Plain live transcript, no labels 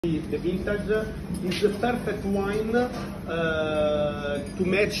The vintage is the perfect wine to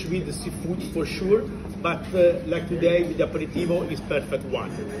match with the seafood for sure, but like today with the aperitivo is perfect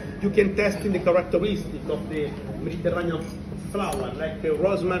wine. You can test in the characteristic of the Mediterranean flower, like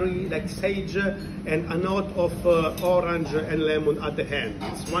rosemary, like sage, and a note of orange and lemon at the end.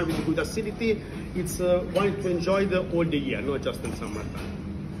 It's wine with good acidity. It's wine to enjoy all the year, not just in summertime.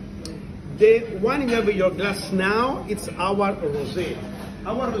 The wine you have in your glass now, it's our rosé.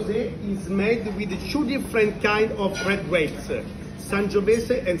 Our rosé is made with two different kinds of red grapes,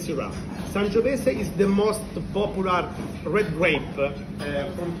 Sangiovese and Syrah. Sangiovese is the most popular red grape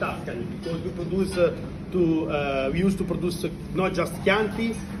from Tuscany because we used to produce not just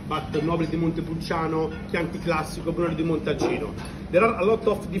Chianti, but the Nobile di Montepulciano, Chianti Classico, Brunello di Montalcino. There are a lot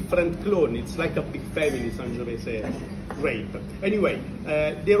of different clones. It's like a big family, Sangiovese grape. Anyway,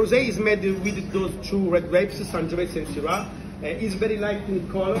 the rosé is made with those two red grapes, Sangiovese and Syrah. It's very light in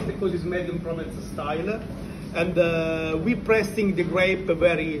color because it's made in Provence style, and we pressing the grape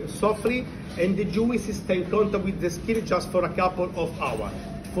very softly, and the juices stay in contact with the skin just for a couple of hours.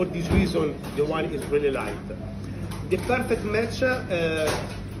 For this reason, the wine is really light. The perfect match,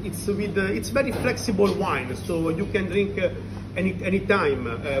 it's very flexible wine, so you can drink any time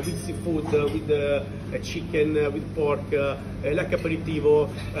with seafood, with chicken, with pork, like aperitivo,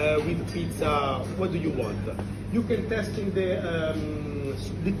 with pizza. What do you want? You can test in the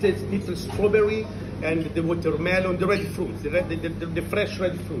little strawberry and the watermelon, the red fruits, the fresh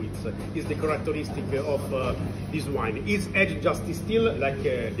red fruits is the characteristic of this wine. It's aged just still, like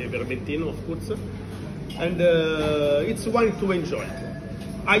the Vermentino, of course, and it's wine to enjoy.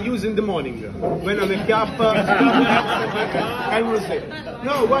 I use in the morning when I wake up and rosé.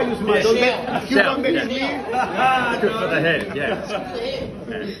 No, why you smile? You don't make me. It's good for the head, yes.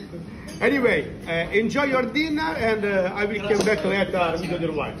 Anyway, enjoy your dinner, and I will come back later with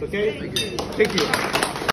other wines, okay? Thank you.